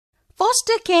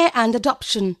Foster care and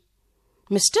adoption.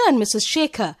 Mr. and Mrs.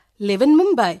 Shekhar live in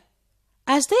Mumbai.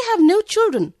 As they have no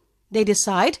children, they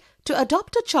decide to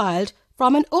adopt a child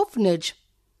from an orphanage.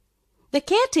 The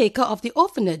caretaker of the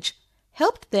orphanage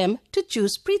helped them to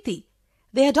choose Preeti.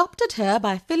 They adopted her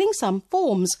by filling some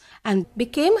forms and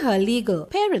became her legal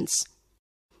parents.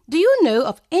 Do you know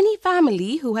of any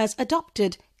family who has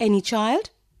adopted any child?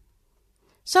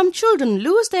 Some children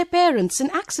lose their parents in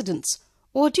accidents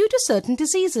or due to certain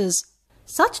diseases.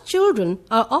 Such children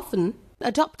are often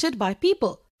adopted by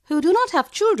people who do not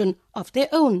have children of their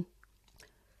own.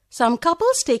 Some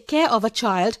couples take care of a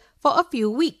child for a few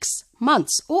weeks,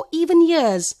 months, or even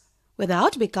years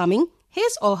without becoming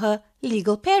his or her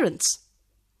legal parents.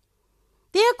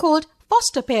 They are called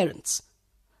foster parents.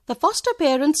 The foster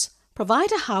parents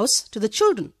provide a house to the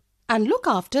children and look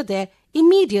after their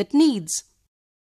immediate needs.